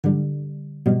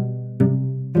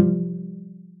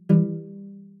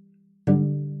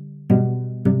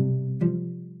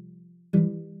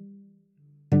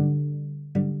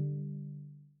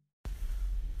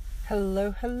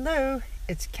Hello, hello.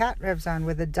 It's Kat Revzon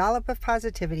with a dollop of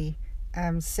positivity.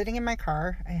 I'm sitting in my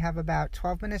car. I have about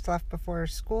 12 minutes left before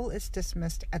school is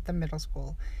dismissed at the middle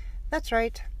school. That's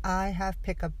right, I have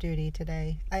pickup duty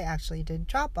today. I actually did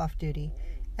drop-off duty.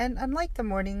 And unlike the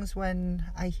mornings when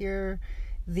I hear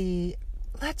the,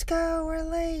 "Let's go, we're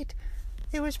late,"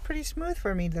 it was pretty smooth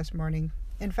for me this morning.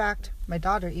 In fact, my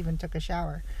daughter even took a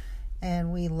shower.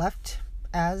 And we left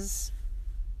as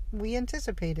we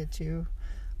anticipated to.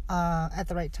 At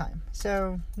the right time.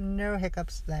 So no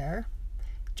hiccups there.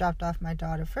 Dropped off my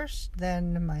daughter first,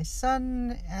 then my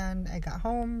son, and I got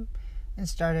home and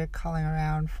started calling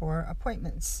around for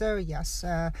appointments. So yes,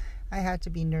 I had to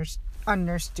be on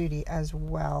nurse duty as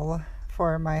well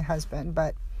for my husband,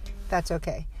 but that's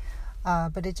okay.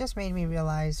 But it just made me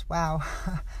realize, wow,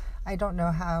 I don't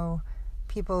know how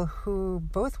people who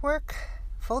both work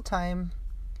full-time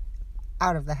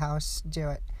out of the house do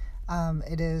it.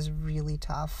 It is really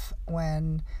tough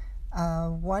when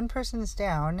one person's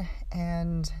down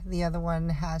and the other one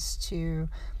has to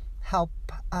help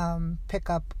pick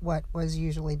up what was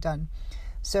usually done.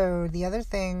 So the other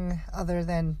thing, other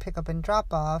than pick up and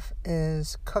drop off,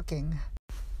 is cooking.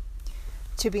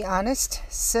 To be honest,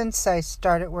 since I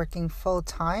started working full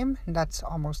time, that's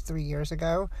almost 3 years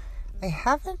ago, I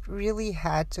haven't really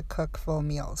had to cook full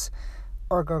meals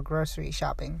or go grocery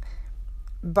shopping.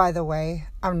 By the way,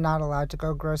 I'm not allowed to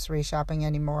go grocery shopping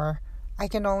anymore. I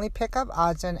can only pick up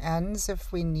odds and ends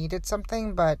if we needed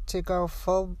something, but to go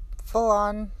full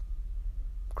on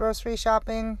grocery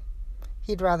shopping,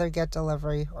 he'd rather get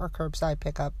delivery or curbside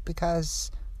pickup because,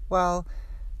 well,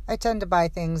 I tend to buy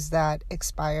things that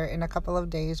expire in a couple of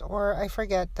days or I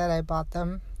forget that I bought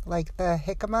them, like the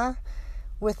jicama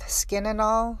with skin and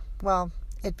all. Well,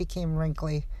 it became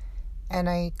wrinkly. And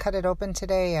I cut it open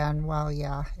today and, well,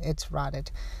 yeah, it's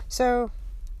rotted. So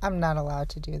I'm not allowed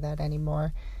to do that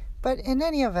anymore. But in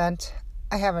any event,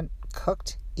 I haven't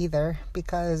cooked either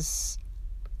because,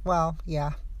 well,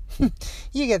 yeah,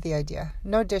 you get the idea.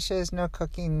 No dishes, no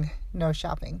cooking, no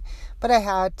shopping. But I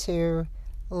had to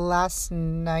last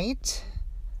night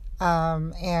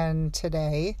and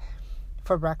today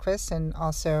for breakfast and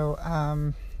also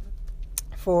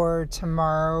for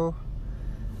tomorrow.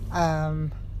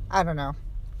 I don't know.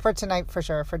 For tonight, for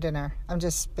sure. For dinner. I'm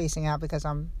just spacing out because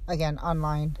I'm, again,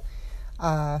 online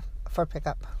for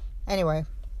pickup. Anyway,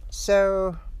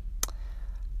 so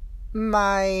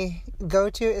my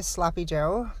go-to is Sloppy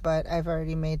Joe, but I've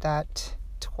already made that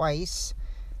twice.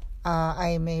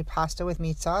 I made pasta with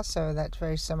meat sauce, so that's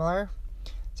very similar.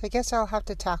 So I guess I'll have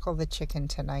to tackle the chicken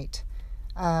tonight.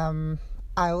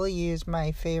 I will use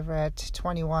my favorite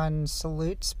 21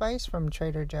 Salute spice from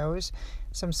Trader Joe's,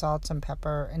 some salt, some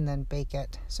pepper, and then bake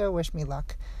it. So wish me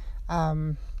luck.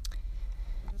 The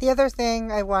other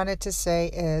thing I wanted to say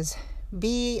is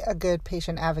be a good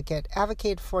patient advocate.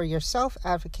 Advocate for yourself,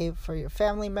 advocate for your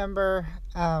family member.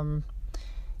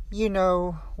 You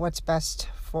know what's best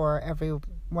for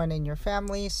everyone in your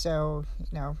family. So,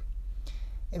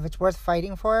 if it's worth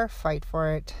fighting for, fight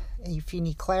for it. If you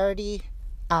need clarity,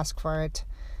 ask for it.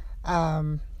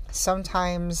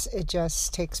 Sometimes it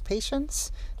just takes patience.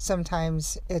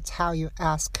 Sometimes it's how you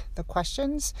ask the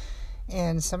questions.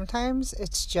 And sometimes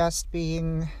it's just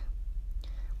being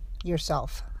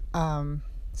yourself.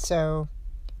 So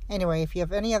anyway, if you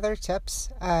have any other tips,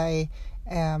 I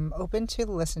am open to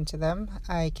listen to them.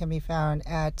 I can be found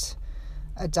at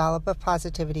A Dollop of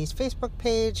Positivity's Facebook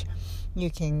page. You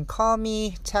can call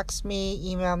me, text me,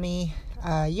 email me.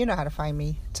 You know how to find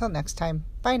me. Till next time.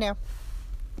 Bye now.